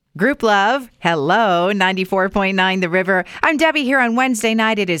Group Love, hello, 94.9 The River. I'm Debbie here on Wednesday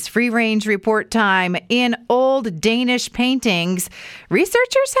night. It is free range report time. In old Danish paintings,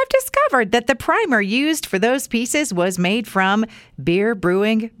 researchers have discovered that the primer used for those pieces was made from beer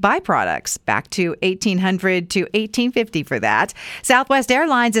brewing byproducts. Back to 1800 to 1850 for that. Southwest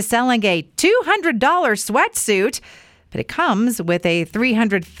Airlines is selling a $200 sweatsuit, but it comes with a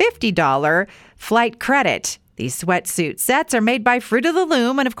 $350 flight credit. These sweatsuit sets are made by Fruit of the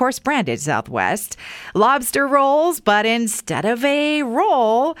Loom and, of course, branded Southwest. Lobster rolls, but instead of a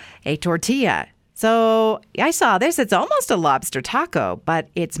roll, a tortilla. So I saw this. It's almost a lobster taco, but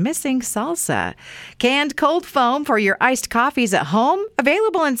it's missing salsa. Canned cold foam for your iced coffees at home,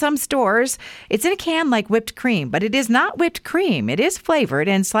 available in some stores. It's in a can like whipped cream, but it is not whipped cream. It is flavored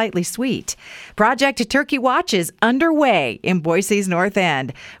and slightly sweet. Project Turkey Watch is underway in Boise's North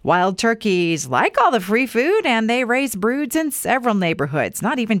End. Wild turkeys like all the free food, and they raise broods in several neighborhoods,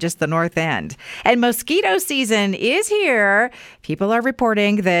 not even just the North End. And mosquito season is here. People are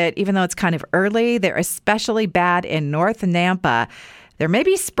reporting that even though it's kind of early, they're especially bad in North Nampa. There may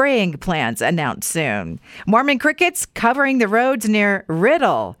be spraying plans announced soon. Mormon crickets covering the roads near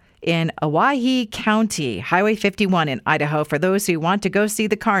Riddle in Owyhee County, Highway 51 in Idaho, for those who want to go see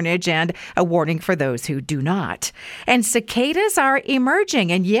the carnage, and a warning for those who do not. And cicadas are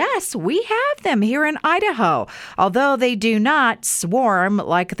emerging, and yes, we have them here in Idaho, although they do not swarm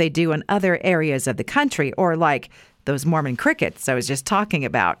like they do in other areas of the country, or like those Mormon crickets I was just talking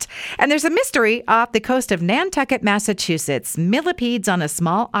about. And there's a mystery off the coast of Nantucket, Massachusetts. Millipedes on a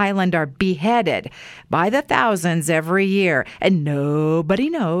small island are beheaded by the thousands every year, and nobody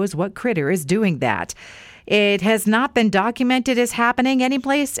knows what critter is doing that. It has not been documented as happening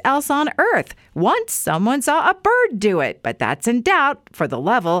anyplace else on Earth. Once someone saw a bird do it, but that's in doubt for the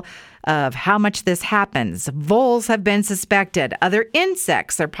level of how much this happens. Voles have been suspected. Other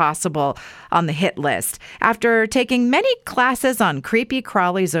insects are possible on the hit list. After taking many classes on creepy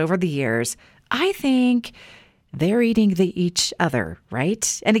crawlies over the years, I think they're eating each other,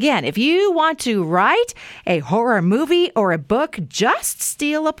 right? And again, if you want to write a horror movie or a book, just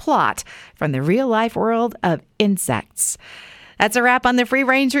steal a plot from the real-life world of insects. That's a wrap on the Free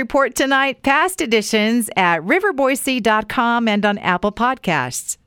Range Report tonight. Past editions at riverboise.com and on Apple Podcasts.